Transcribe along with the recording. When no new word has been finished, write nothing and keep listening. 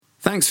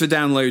Thanks for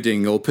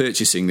downloading or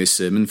purchasing this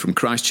sermon from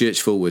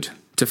Christchurch Fulwood.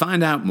 To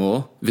find out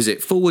more, visit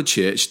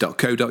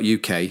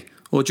fulwoodchurch.co.uk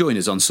or join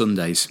us on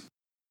Sundays.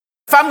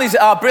 Families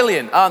are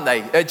brilliant, aren't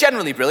they?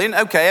 Generally brilliant.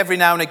 Okay, every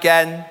now and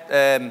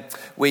again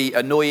we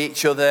annoy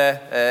each other.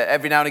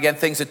 Every now and again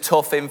things are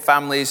tough in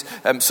families.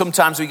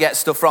 Sometimes we get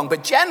stuff wrong.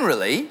 But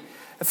generally,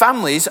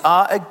 families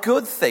are a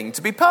good thing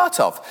to be part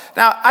of.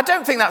 Now, I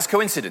don't think that's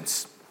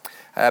coincidence.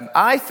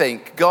 I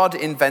think God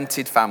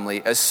invented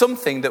family as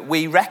something that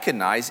we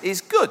recognise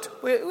is good.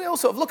 We all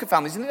sort of look at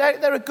families and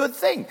they're a good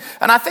thing.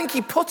 And I think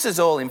he put us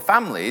all in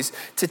families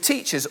to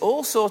teach us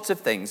all sorts of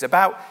things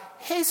about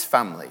his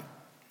family.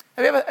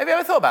 Have you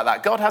ever thought about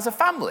that? God has a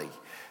family.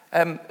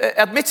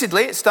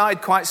 Admittedly, it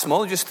started quite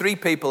small, just 3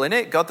 people in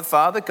it, God the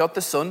Father, God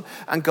the Son,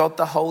 and God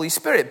the Holy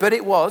Spirit. But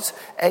it was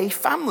a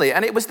family,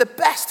 and it was the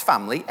best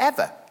family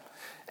ever.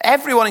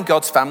 Everyone in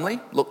God's family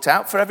looked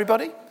out for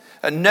everybody.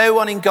 And no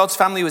one in God's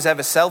family was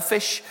ever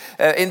selfish.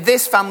 In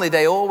this family,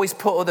 they always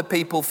put other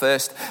people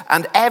first,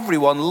 and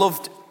everyone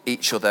loved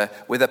each other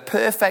with a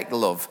perfect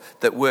love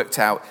that worked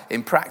out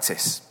in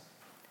practice.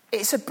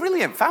 It's a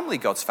brilliant family,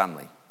 God's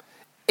family.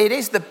 It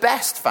is the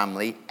best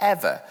family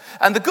ever.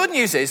 And the good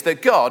news is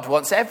that God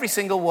wants every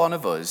single one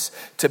of us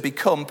to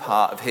become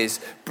part of his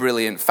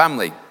brilliant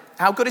family.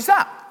 How good is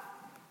that?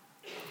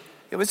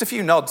 There was a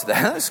few nods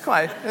there. That's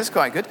quite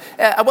good.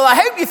 Well, I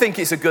hope you think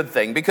it's a good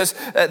thing, because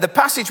the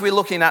passage we're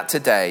looking at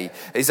today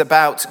is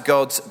about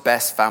God's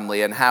best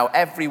family and how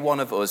every one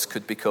of us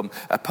could become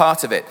a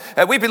part of it.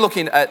 We've been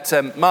looking at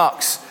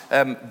Mark's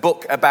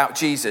book about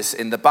Jesus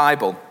in the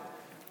Bible.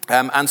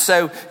 And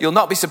so you'll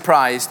not be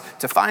surprised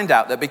to find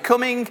out that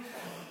becoming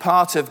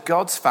part of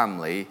God's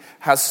family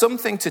has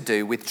something to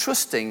do with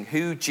trusting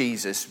who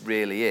Jesus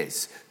really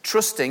is.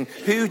 Trusting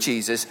who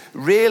Jesus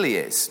really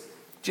is.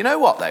 Do you know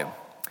what, though?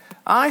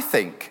 I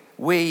think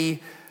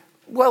me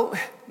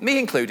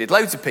included,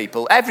 loads of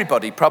people,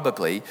 everybody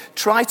probably,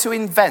 try to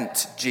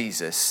invent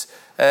Jesus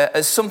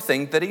as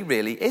something that he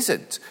really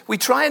isn't. We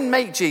try and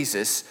make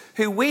Jesus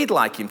who we'd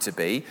like him to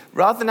be,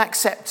 rather than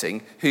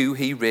accepting who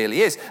he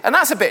really is. And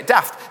that's a bit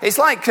daft. It's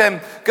like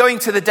going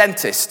to the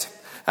dentist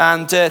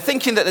and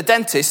thinking that the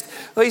dentist,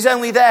 he's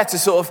only there to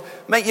sort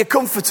of make you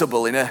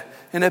comfortable in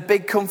a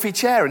big comfy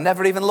chair and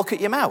never even look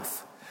at your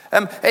mouth.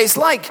 It's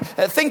like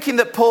thinking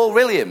that Paul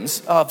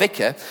Williams, our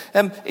vicar,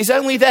 is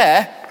only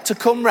there to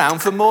come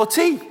round for more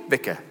tea,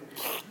 vicar,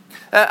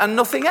 and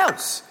nothing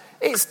else.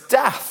 It's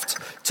daft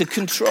to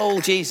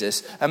control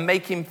Jesus and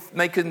make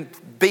him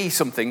be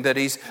something that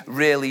he's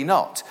really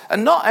not.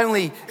 And not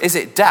only is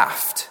it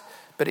daft,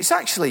 but it's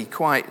actually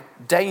quite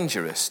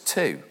dangerous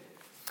too.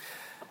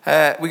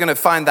 We're going to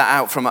find that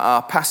out from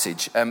our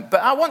passage. But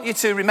I want you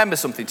to remember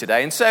something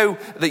today. And so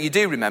that you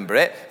do remember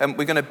it,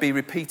 we're going to be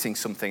repeating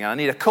something. I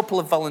need a couple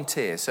of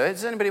volunteers. So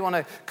does anybody want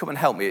to come and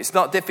help me? It's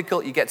not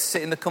difficult. You get to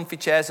sit in the comfy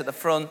chairs at the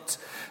front.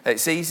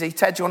 It's easy.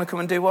 Ted, do you want to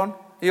come and do one? Are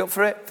you up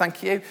for it?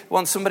 Thank you.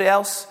 Want somebody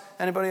else?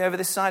 Anybody over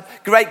this side?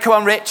 Great. Come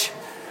on, Rich.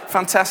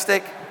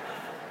 Fantastic.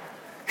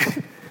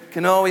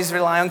 Can always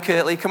rely on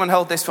Kirtley. Come and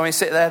hold this for me.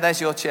 Sit there.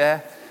 There's your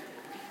chair.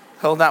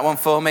 Hold that one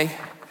for me.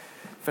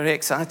 Very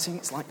exciting.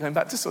 It's like going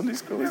back to Sunday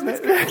school, isn't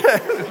it?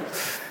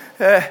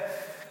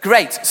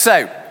 Great.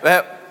 So,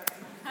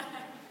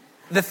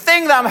 the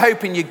thing that I'm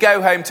hoping you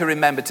go home to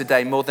remember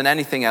today more than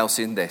anything else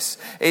in this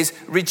is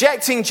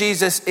rejecting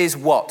Jesus is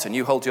what? And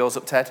you hold yours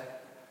up, Ted.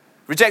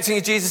 Rejecting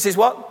Jesus is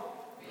what?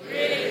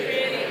 Really,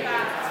 really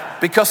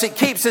bad. Because it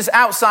keeps us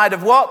outside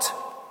of what?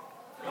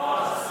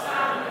 God's family.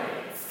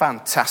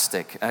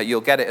 Fantastic.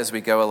 You'll get it as we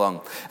go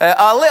along.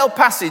 Our little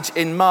passage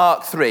in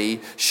Mark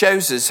 3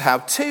 shows us how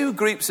 2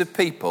 groups of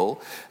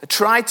people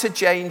tried to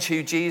change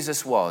who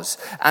Jesus was,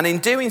 and in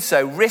doing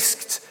so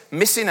risked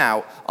missing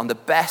out on the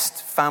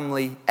best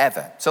family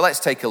ever. So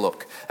let's take a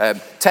look.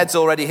 Ted's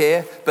already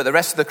here, but the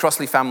rest of the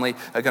Crossley family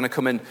are going to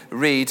come and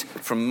read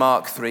from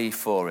Mark 3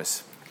 for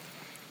us.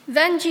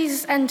 Then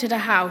Jesus entered a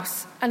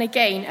house, and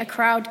again a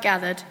crowd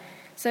gathered,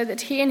 so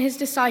that he and his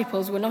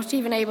disciples were not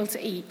even able to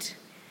eat.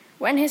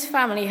 When his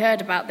family heard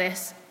about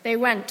this, they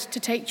went to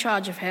take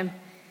charge of him.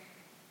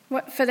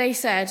 For they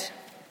said,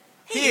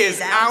 "He is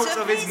out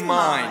of his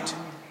mind."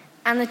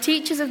 And the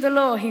teachers of the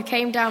law who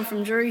came down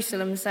from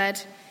Jerusalem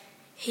said,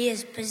 "He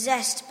is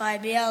possessed by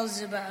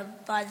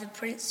Beelzebub, by the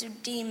prince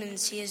of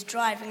demons. He is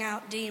driving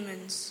out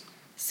demons."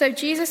 So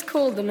Jesus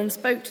called them and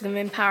spoke to them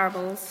in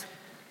parables.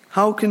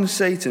 How can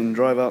Satan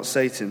drive out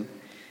Satan?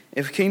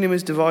 If a kingdom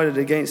is divided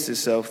against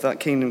itself, that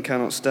kingdom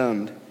cannot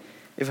stand.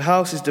 If a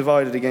house is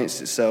divided against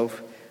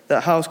itself,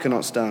 that house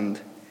cannot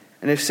stand.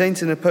 And if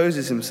Satan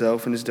opposes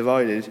himself and is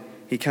divided,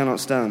 he cannot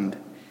stand.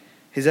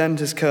 His end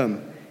has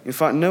come. In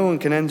fact, no one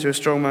can enter a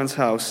strong man's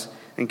house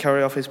and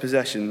carry off his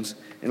possessions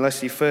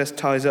unless he first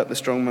ties up the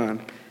strong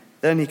man.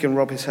 Then he can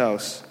rob his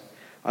house.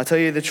 I tell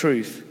you the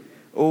truth,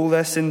 all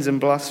their sins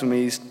and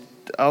blasphemies,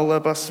 all their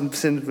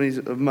blasphemies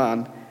of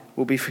man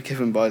will be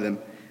forgiven by them.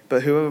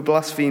 But whoever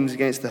blasphemes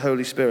against the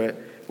Holy Spirit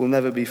will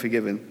never be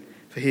forgiven,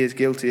 for he is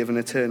guilty of an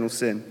eternal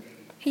sin.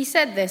 He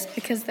said this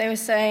because they were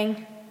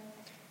saying,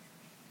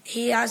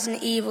 He has an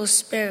evil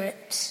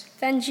spirit.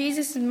 Then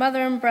Jesus'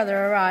 mother and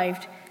brother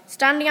arrived.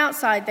 Standing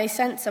outside, they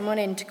sent someone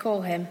in to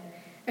call him.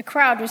 A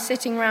crowd was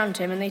sitting round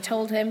him, and they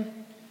told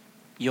him,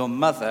 "Your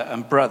mother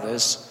and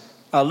brothers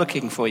are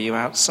looking for you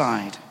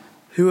outside."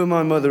 Who are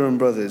my mother and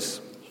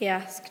brothers? He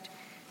asked.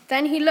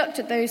 Then he looked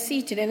at those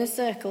seated in a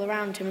circle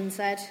around him and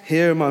said,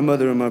 Here are my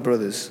mother and my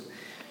brothers.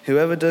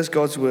 Whoever does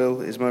God's will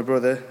is my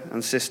brother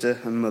and sister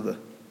and mother.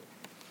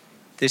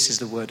 This is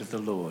the word of the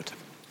Lord.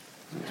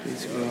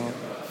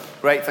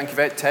 Great, thank you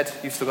very much. Ted,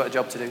 you've still got a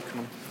job to do.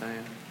 Come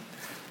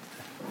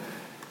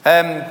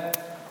on.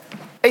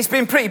 It's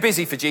been pretty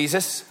busy for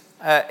Jesus.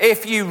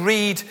 If you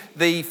read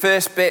the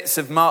first bits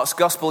of Mark's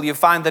Gospel, you'll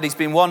find that he's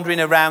been wandering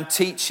around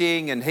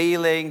teaching and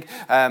healing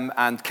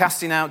and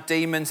casting out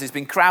demons. There's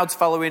been crowds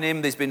following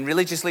him. There's been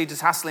religious leaders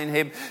hassling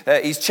him.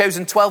 He's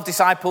chosen 12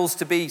 disciples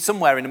to be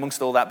somewhere in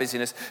amongst all that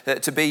busyness,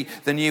 to be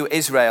the new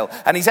Israel.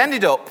 And he's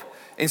ended up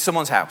in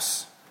someone's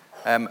house.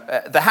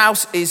 The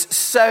house is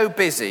so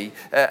busy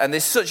and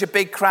there's such a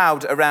big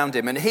crowd around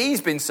him. And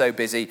he's been so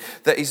busy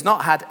that he's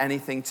not had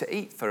anything to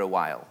eat for a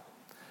while.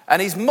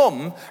 And his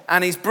mum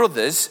and his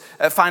brothers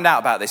find out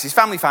about this. His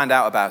family find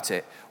out about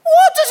it.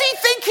 What does he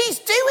think he's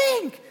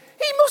doing?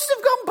 He must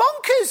have gone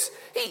bonkers.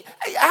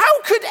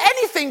 How could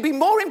anything be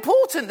more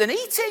important than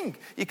eating?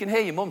 You can hear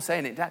your mum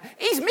saying it.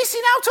 He's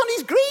missing out on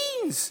his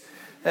greens.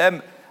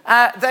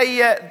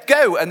 They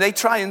go and they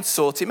try and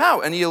sort him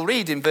out. And you'll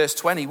read in verse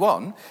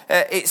 21,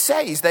 it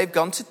says they've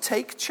gone to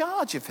take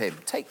charge of him,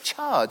 take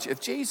charge of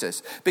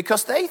Jesus,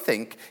 because they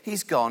think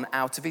he's gone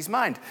out of his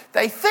mind.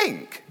 They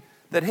think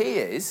that he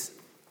is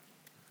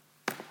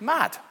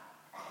mad.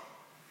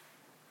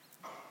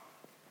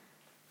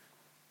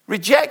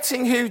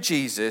 Rejecting who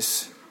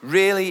Jesus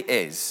really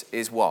is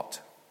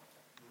what?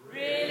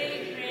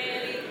 Really,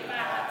 really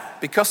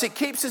bad. Because it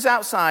keeps us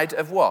outside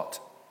of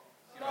what?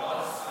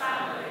 God's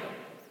family.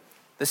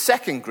 The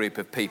second group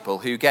of people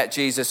who get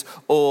Jesus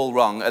all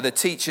wrong are the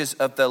teachers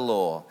of the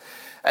law.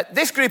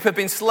 This group have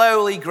been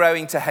slowly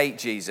growing to hate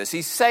Jesus.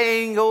 He's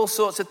saying all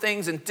sorts of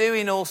things and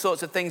doing all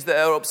sorts of things that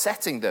are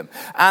upsetting them.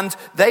 And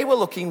they were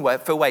looking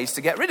for ways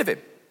to get rid of him.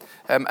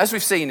 As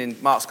we've seen in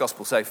Mark's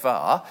Gospel so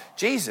far,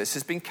 Jesus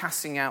has been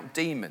casting out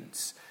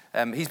demons.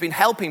 He's been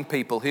helping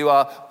people who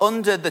are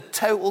under the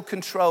total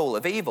control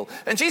of evil.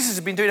 And Jesus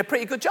has been doing a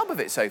pretty good job of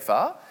it so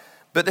far.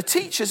 But the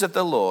teachers of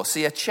the law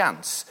see a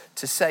chance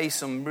to say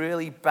some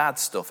really bad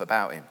stuff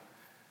about him.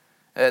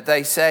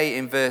 They say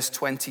in verse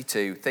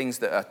 22 things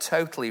that are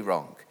totally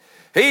wrong.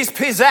 He's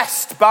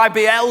possessed by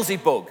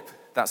Beelzebub.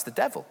 That's the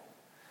devil.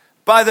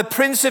 By the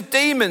prince of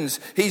demons,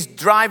 he's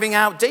driving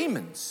out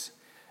demons.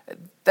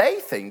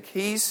 They think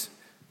he's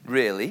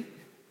really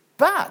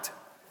bad.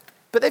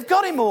 But they've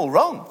got him all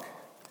wrong.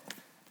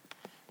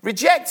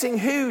 Rejecting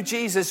who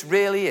Jesus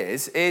really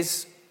is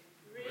really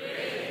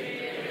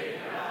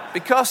bad.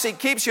 Because it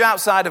keeps you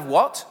outside of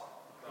what?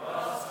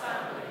 God's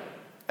family.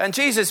 And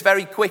Jesus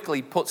very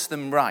quickly puts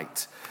them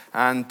right.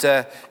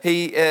 And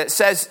he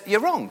says, you're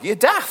wrong, you're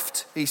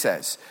daft, he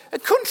says.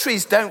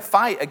 Countries don't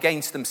fight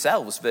against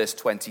themselves, verse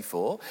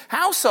 24.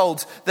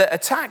 Households that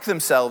attack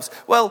themselves,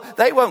 well,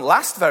 they won't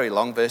last very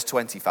long, verse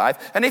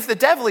 25. And if the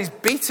devil is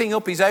beating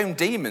up his own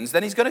demons,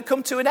 then he's going to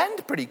come to an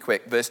end pretty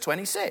quick, verse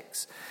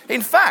 26.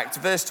 In fact,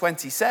 verse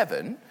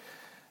 27,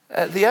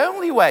 the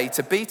only way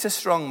to beat a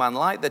strong man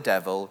like the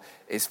devil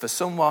is for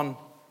someone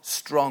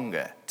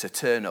stronger to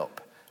turn up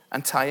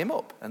and tie him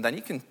up. And then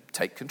you can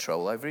take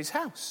control over his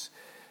house.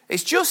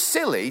 It's just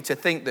silly to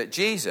think that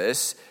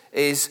Jesus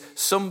is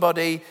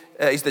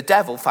is the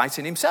devil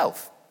fighting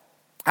himself.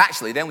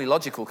 Actually, the only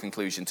logical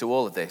conclusion to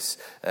all of this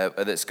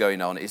that's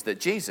going on is that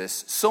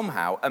Jesus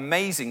somehow,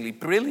 amazingly,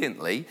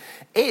 brilliantly,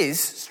 is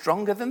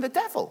stronger than the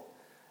devil.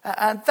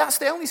 And that's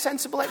the only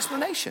sensible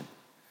explanation.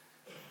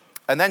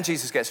 And then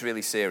Jesus gets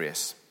really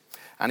serious.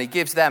 And he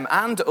gives them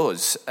and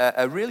us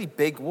a really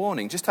big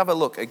warning. Just have a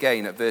look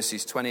again at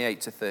verses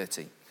 28 to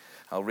 30.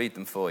 I'll read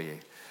them for you.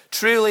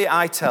 Truly,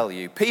 I tell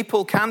you,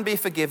 people can be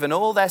forgiven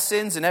all their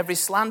sins and every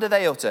slander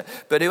they utter,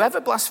 but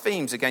whoever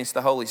blasphemes against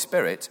the Holy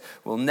Spirit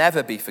will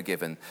never be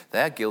forgiven.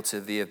 They are guilty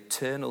of the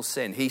eternal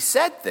sin. He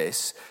said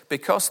this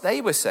because they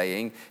were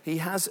saying he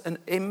has an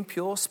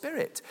impure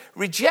spirit.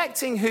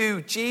 Rejecting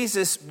who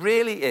Jesus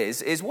really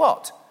is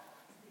what?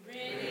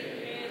 Really,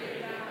 really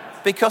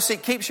bad. Because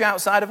it keeps you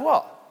outside of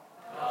what?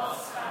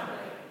 God's family.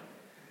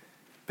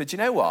 But you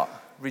know what?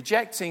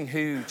 Rejecting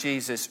who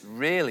Jesus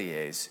really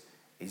is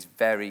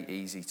very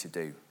easy to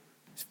do.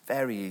 It's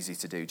very easy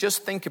to do.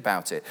 Just think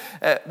about it.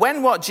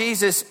 When what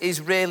Jesus is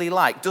really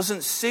like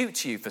doesn't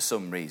suit you for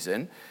some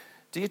reason,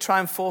 do you try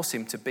and force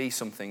him to be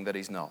something that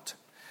he's not?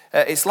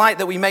 It's like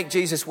that we make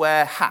Jesus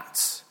wear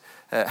hats.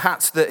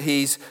 Hats that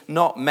he's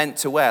not meant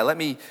to wear. Let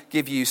me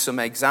give you some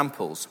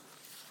examples.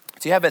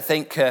 Do you ever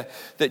think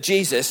that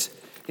Jesus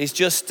is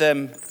just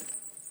a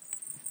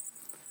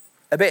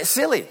bit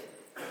silly?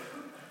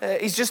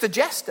 He's just a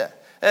jester.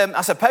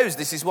 I suppose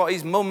this is what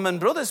his mum and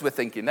brothers were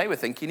thinking. They were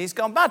thinking he's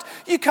gone bad.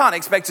 You can't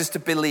expect us to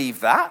believe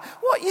that.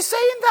 What, you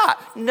saying that?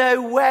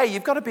 No way.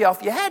 You've got to be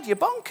off your head. You're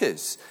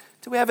bonkers.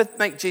 Do we ever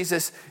make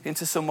Jesus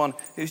into someone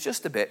who's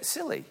just a bit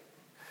silly?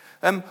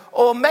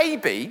 Or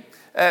maybe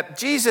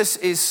Jesus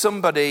is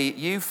somebody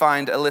you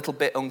find a little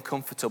bit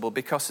uncomfortable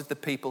because of the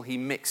people he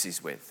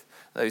mixes with.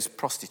 Those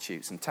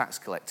prostitutes and tax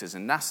collectors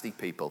and nasty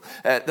people.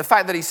 The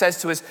fact that he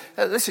says to us,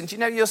 listen, do you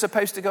know you're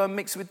supposed to go and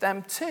mix with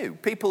them too?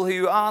 People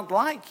who aren't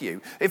like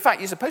you. In fact,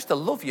 you're supposed to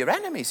love your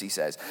enemies, he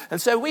says.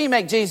 And so we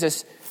make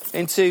Jesus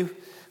into,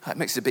 it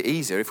makes it a bit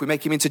easier if we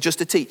make him into just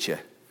a teacher.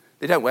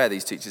 They don't wear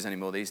these teachers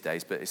anymore these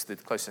days, but it's the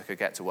closest I could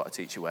get to what a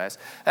teacher wears.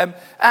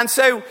 And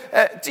so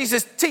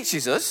Jesus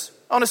teaches us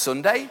on a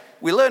Sunday.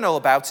 We learn all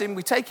about him.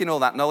 We take in all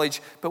that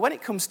knowledge. But when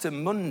it comes to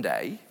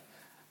Monday,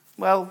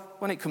 well,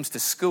 when it comes to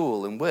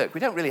school and work, we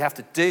don't really have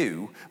to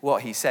do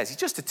what he says. He's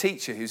just a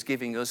teacher who's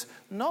giving us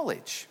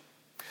knowledge.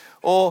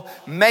 Or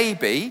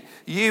maybe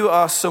you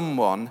are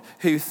someone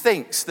who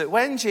thinks that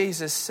when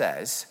Jesus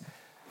says,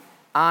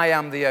 I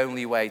am the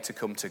only way to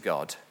come to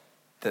God,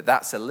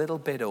 that's a little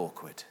bit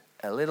awkward.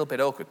 A little bit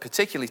awkward.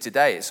 Particularly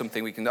today, it's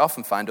something we can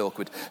often find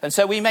awkward. And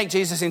so we make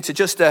Jesus into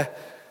just a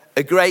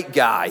great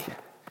guy.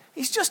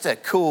 He's just a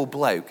cool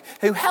bloke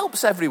who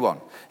helps everyone.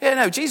 You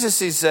know,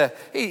 Jesus is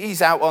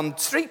he's out on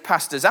street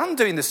pastors and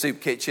doing the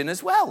soup kitchen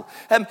as well.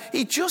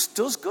 He just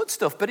does good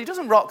stuff, but he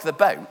doesn't rock the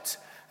boat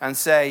and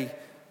say,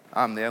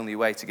 I'm the only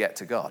way to get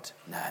to God.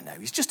 No,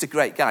 he's just a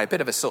great guy, a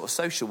bit of a sort of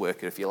social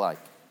worker, if you like.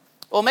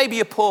 Or maybe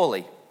you're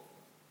poorly,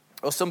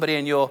 or somebody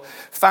in your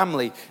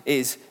family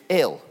is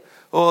ill,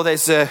 or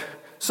there's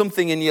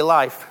something in your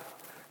life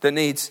that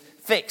needs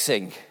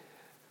fixing.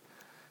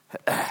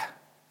 It'd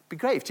be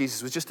great if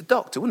Jesus was just a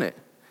doctor, wouldn't it?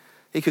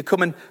 He could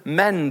come and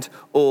mend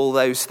all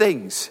those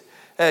things.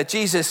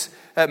 Jesus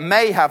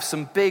may have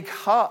some big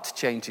heart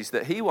changes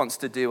that he wants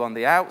to do on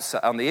the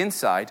outside, on the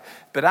inside,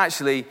 but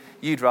actually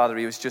you'd rather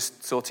he was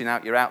just sorting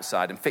out your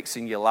outside and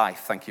fixing your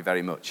life. Thank you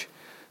very much.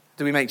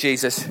 Do we make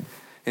Jesus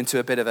into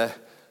a bit of a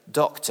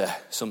doctor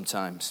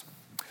sometimes?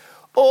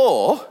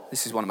 Or,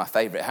 this is one of my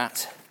favourite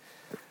hats,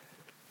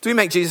 do we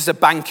make Jesus a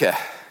banker?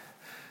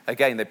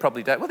 Again, they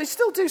probably don't. Well, they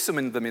still do some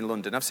of them in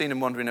London. I've seen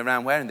them wandering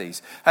around wearing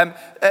these.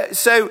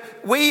 So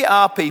we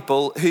are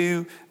people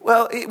who,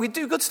 well, we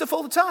do good stuff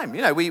all the time.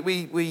 You know,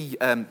 we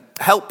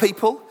help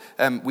people.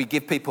 We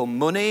give people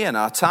money and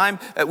our time.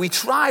 We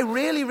try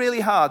really,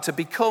 really hard to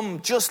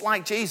become just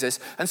like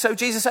Jesus. And so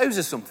Jesus owes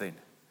us something.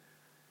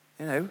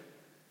 You know,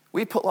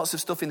 we put lots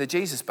of stuff in the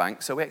Jesus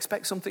bank, so we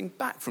expect something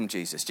back from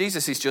Jesus.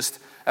 Jesus is just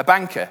a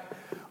banker.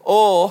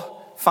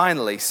 Or,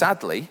 finally,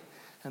 sadly,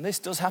 and this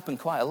does happen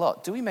quite a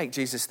lot, do we make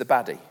Jesus the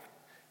baddie?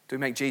 Do we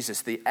make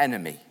Jesus the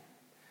enemy?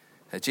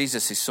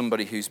 Jesus is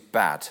somebody who's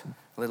bad,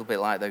 a little bit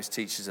like those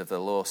teachers of the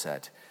law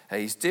said.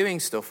 He's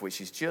doing stuff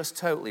which is just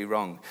totally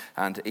wrong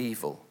and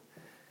evil.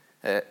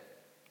 If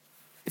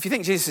you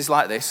think Jesus is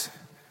like this,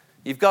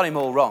 you've got him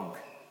all wrong.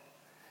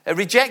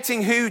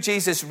 Rejecting who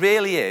Jesus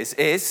really is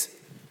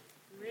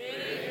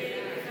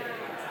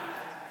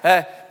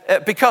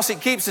because it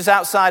keeps us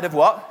outside of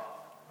what?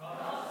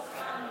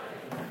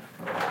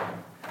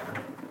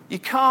 You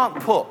can't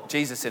put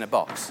Jesus in a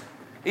box.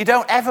 You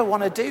don't ever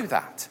want to do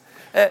that.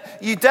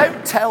 You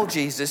don't tell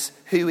Jesus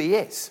who he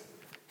is.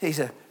 He's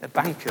a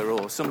banker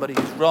or somebody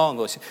who's wrong.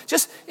 Or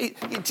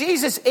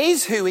Jesus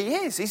is who he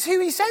is. He's who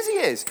he says he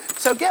is.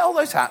 So get all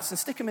those hats and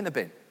stick them in the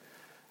bin.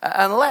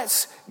 And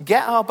let's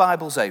get our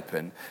Bibles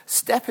open,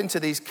 step into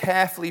these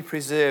carefully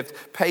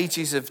preserved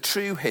pages of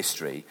true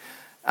history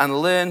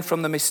and learn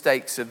from the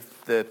mistakes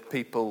of the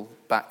people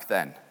back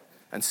then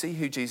and see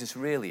who Jesus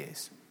really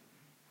is.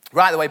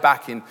 Right the way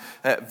back in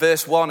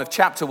verse 1 of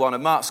chapter 1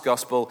 of Mark's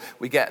Gospel,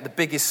 we get the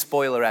biggest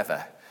spoiler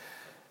ever.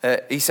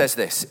 He says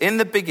this, in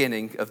the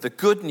beginning of the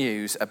good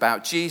news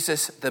about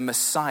Jesus, the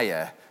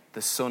Messiah,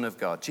 the Son of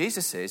God.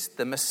 Jesus is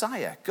the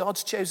Messiah,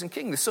 God's chosen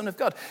king, the Son of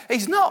God.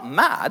 He's not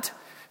mad.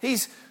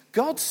 He's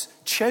God's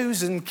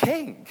chosen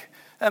king.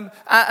 And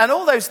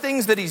all those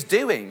things that he's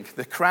doing,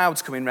 the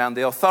crowds coming around,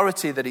 the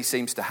authority that he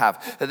seems to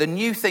have, the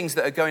new things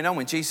that are going on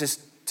when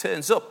Jesus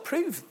turns up,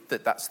 prove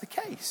that that's the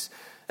case.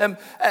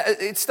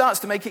 It starts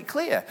to make it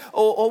clear.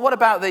 Or what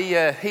about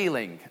the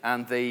healing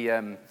and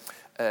the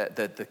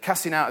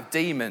casting out of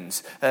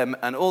demons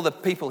and all the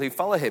people who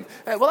follow him?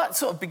 Well, that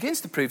sort of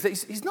begins to prove that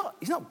he's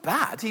not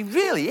bad. He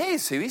really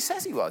is who he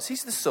says he was.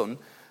 He's the Son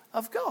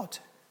of God.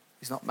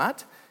 He's not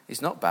mad.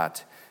 He's not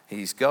bad.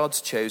 He's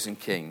God's chosen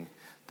king,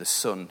 the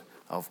Son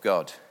of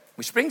God.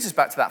 Which brings us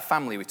back to that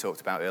family we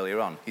talked about earlier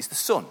on. He's the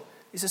son.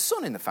 He's a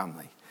son in the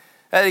family.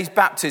 At his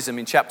baptism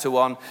in chapter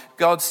 1,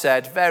 God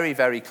said very,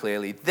 very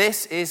clearly,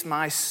 this is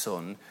my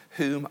son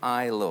whom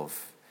I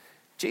love.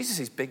 Jesus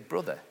is big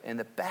brother in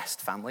the best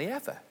family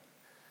ever.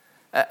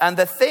 And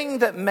the thing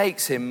that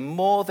makes him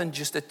more than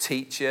just a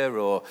teacher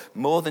or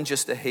more than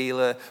just a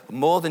healer,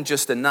 more than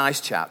just a nice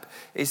chap,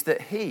 is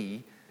that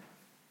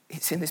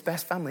it's in this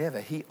best family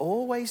ever. He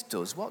always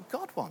does what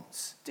God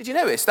wants. Did you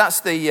notice? That's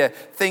the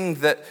thing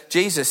that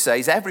Jesus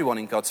says everyone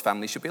in God's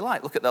family should be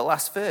like. Look at the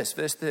last verse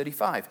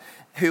 35.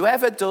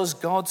 Whoever does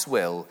God's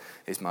will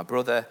is my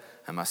brother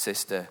and my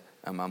sister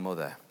and my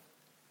mother.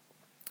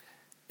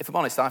 If I'm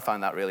honest, I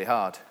find that really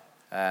hard.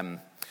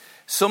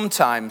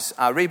 Sometimes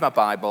I read my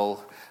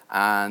Bible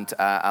and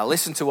I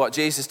listen to what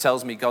Jesus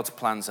tells me God's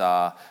plans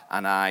are,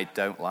 and I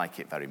don't like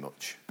it very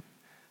much.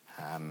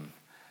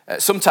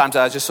 Sometimes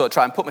I just sort of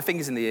try and put my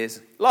fingers in the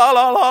ears. La,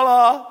 la, la,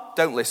 la.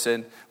 Don't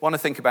listen. Want to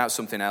think about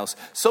something else.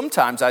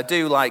 Sometimes I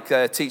do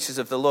like teachers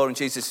of the law and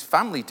Jesus'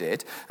 family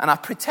did, and I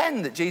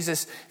pretend that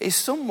Jesus is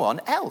someone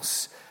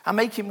else. I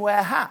make him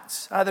wear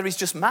hats. Either he's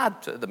just mad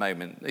at the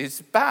moment,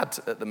 he's bad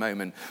at the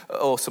moment,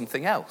 or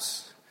something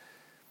else.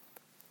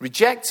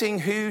 Rejecting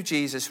who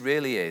Jesus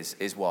really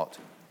is what?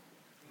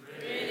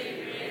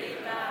 Really, really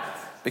bad.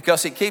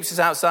 Because it keeps us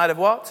outside of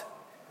what?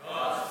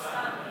 God's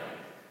family.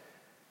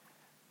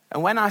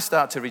 And when I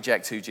start to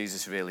reject who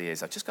Jesus really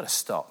is, I've just got to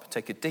stop,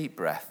 take a deep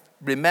breath,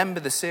 remember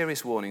the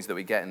serious warnings that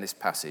we get in this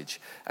passage,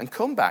 and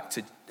come back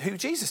to who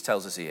Jesus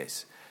tells us he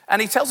is.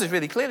 And he tells us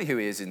really clearly who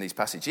he is in these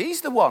passages. He's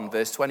the one,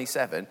 verse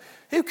 27,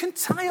 who can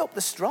tie up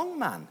the strong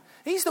man.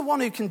 He's the one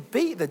who can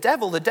beat the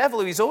devil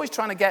who is always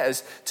trying to get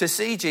us to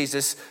see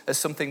Jesus as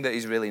something that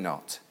he's really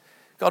not.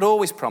 God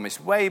always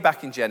promised way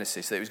back in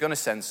Genesis that he was going to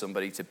send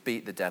somebody to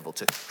beat the devil,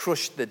 to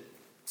crush the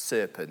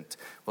serpent.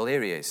 Well,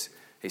 here he is,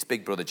 his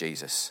big brother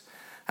Jesus.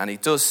 And he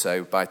does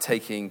so by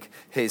taking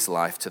his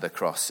life to the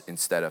cross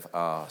instead of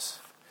ours.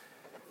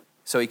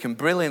 So he can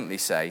brilliantly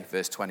say,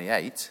 verse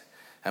 28,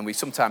 and we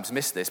sometimes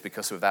miss this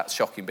because of that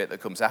shocking bit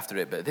that comes after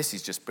it, but this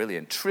is just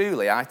brilliant.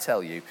 Truly, I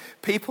tell you,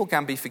 people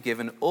can be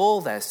forgiven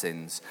all their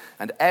sins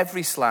and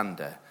every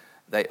slander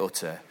they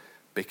utter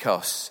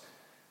because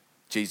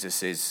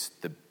Jesus is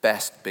the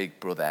best big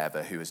brother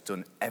ever who has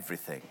done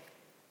everything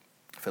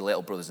for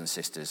little brothers and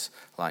sisters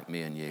like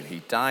me and you. He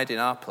died in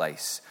our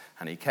place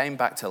and he came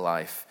back to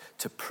life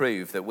to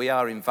prove that we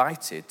are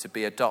invited to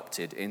be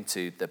adopted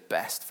into the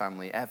best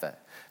family ever.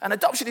 And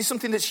adoption is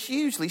something that's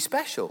hugely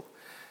special.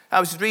 I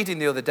was reading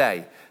the other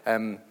day,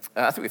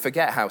 I think we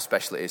forget how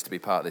special it is to be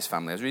part of this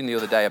family. I was reading the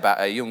other day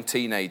about a young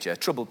teenager,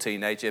 troubled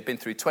teenager, been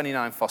through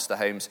 29 foster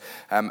homes,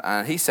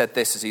 and he said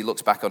this as he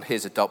looks back on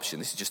his adoption.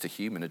 This is just a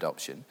human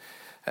adoption.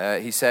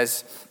 He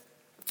says,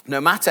 no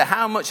matter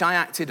how much I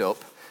acted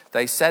up,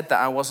 they said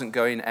that I wasn't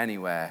going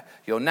anywhere.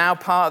 You're now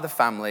part of the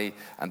family,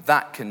 and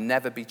that can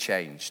never be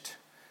changed.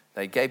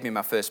 They gave me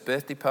my first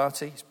birthday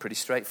party. It's pretty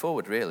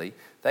straightforward, really.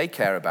 They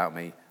care about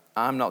me.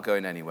 I'm not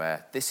going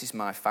anywhere. This is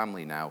my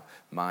family now,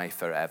 my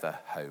forever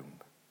home.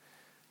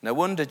 No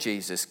wonder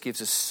Jesus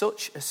gives us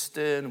such a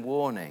stern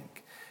warning.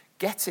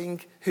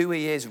 Getting who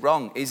he is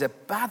wrong is a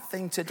bad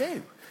thing to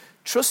do.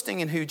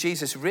 Trusting in who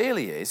Jesus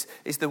really is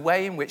the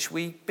way in which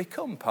we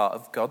become part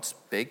of God's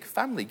big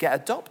family, get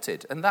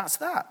adopted, and that's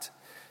that.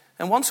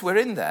 And once we're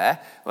in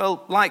there,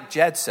 well, like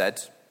Jed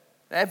said,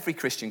 every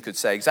Christian could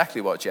say exactly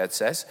what Jed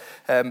says.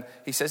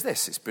 He says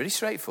this, it's pretty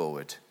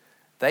straightforward.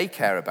 They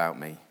care about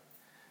me.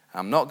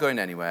 I'm not going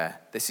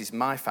anywhere. This is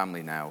my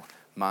family now,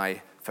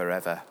 my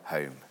forever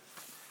home.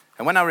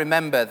 And when I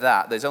remember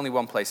that, there's only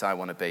one place I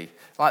want to be.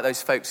 Like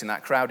those folks in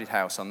that crowded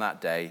house on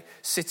that day,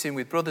 sitting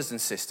with brothers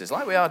and sisters,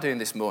 like we are doing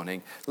this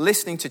morning,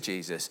 listening to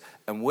Jesus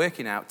and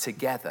working out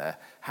together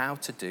how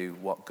to do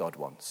what God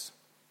wants.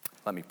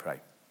 Let me pray.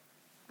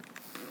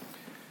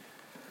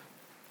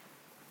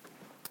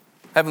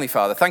 Heavenly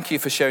Father, thank you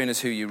for showing us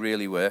who you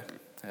really were.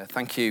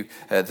 Thank you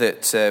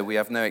that we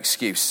have no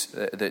excuse,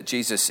 that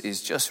Jesus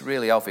is just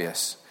really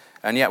obvious.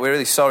 And yet we're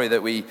really sorry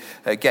that we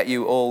get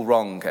you all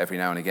wrong every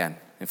now and again.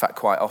 In fact,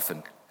 quite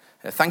often.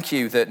 Thank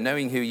you that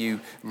knowing who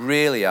you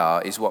really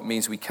are is what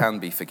means we can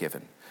be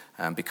forgiven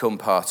and become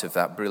part of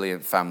that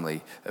brilliant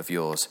family of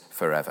yours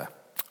forever.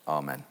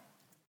 Amen.